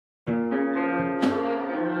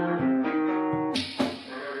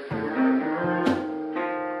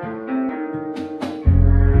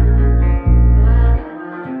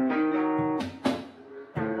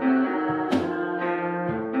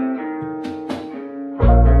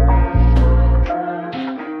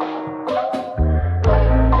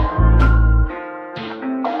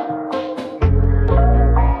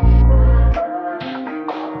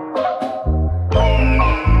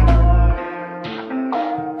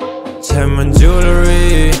teil mein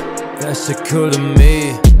jewelery, that's so cool to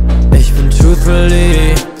me. Ich bin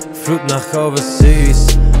truthfully, flug nach overseas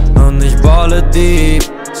und ich balle deep,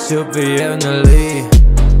 subliminally.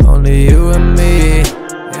 Only you and me,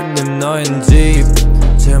 in dem neuen Jeep.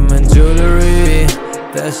 Teil mein jewelery,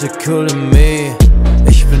 that's so cool to me.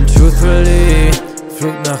 Ich bin truthfully,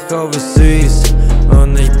 flug nach overseas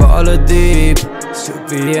und ich balle deep,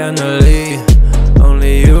 subliminally.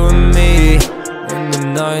 Only you and me, in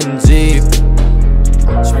dem neuen Jeep.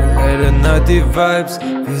 Spür Night die Vibes,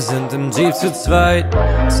 wir sind im Jeep zu zweit.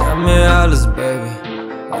 Sag mir alles, Baby,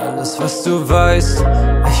 alles was du weißt.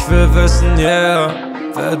 Ich will wissen, yeah,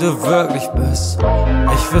 wer du wirklich bist.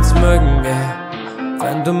 Ich würd's mögen, yeah,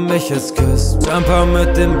 wenn du mich jetzt küsst. Jumper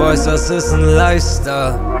mit den Boys, das ist ein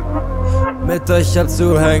Lifestyle. Mit euch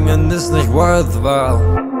abzuhängen ist nicht worthwile.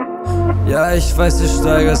 Ja, ich weiß, du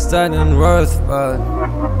steigerst deinen worthwile.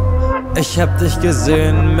 Ich hab dich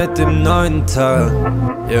gesehen mit dem neuen Teil,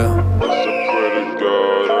 yeah.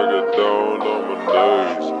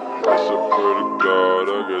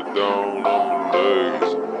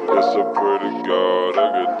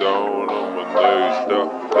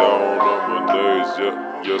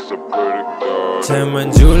 Teil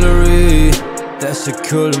mein jewelery, that's so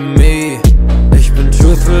cool to me. Ich bin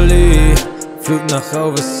truthfully, flug nach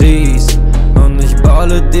overseas und ich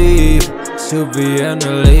balle deep,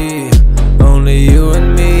 subliminally. Only you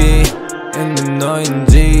and me, in dem neuen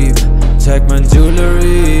Jeep. Teil mein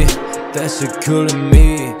jewelery, that's so cool to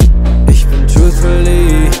me. Ich bin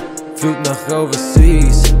truthfully, flug nach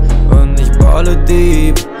overseas und ich balle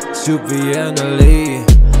deep, subliminally.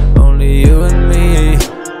 Only you and me,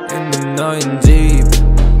 in dem neuen Jeep.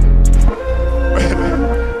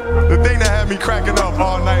 The thing that had me cracking up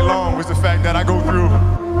all night long was the fact that I go through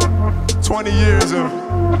 20 years of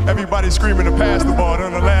everybody screaming to pass the ball.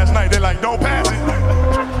 Then the last night they're like, don't pass it.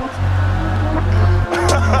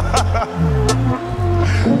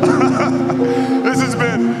 This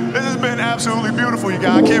has been absolutely beautiful, you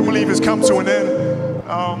guys. I can't believe it's come to an end.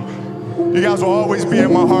 You guys will always be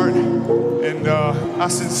in my heart, and I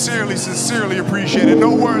sincerely appreciate it.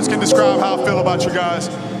 No words can describe how I feel about you guys.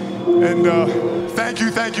 And thank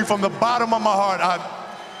you from the bottom of my heart.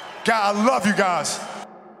 God, I love you guys.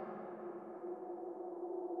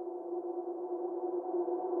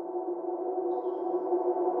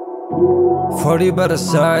 40 by the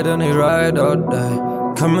side und ich ride all day.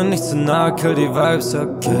 Komm mir nicht zu nah, kill die Vibes,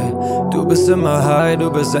 okay. Du bist immer high,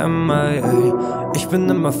 du bist MIA. Ich bin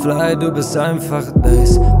immer fly, du bist einfach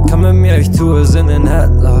Days. Komm mit mir, ich tue es in den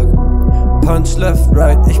Headlock. Punch left,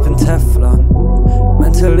 right, ich bin Teflon.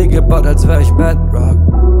 Mentally gebaut, als wär ich Bedrock.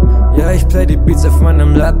 Ja, ich play die Beats auf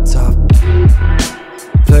meinem Laptop.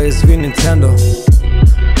 Play es wie Nintendo.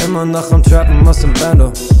 Immer noch am Trappen aus dem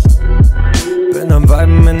Bando. Bin am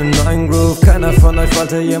Viben in den neuen Groove. Keiner von euch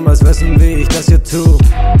wollte jemals wissen, wie ich das hier tu.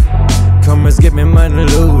 Komm, jetzt gib mir meine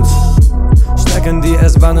Loot. Steig in die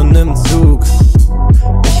S-Bahn und nimm Zug.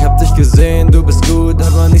 Ich hab dich gesehen, du bist gut,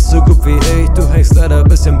 aber nicht so gut wie ich. Du hängst leider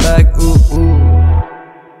bisschen back,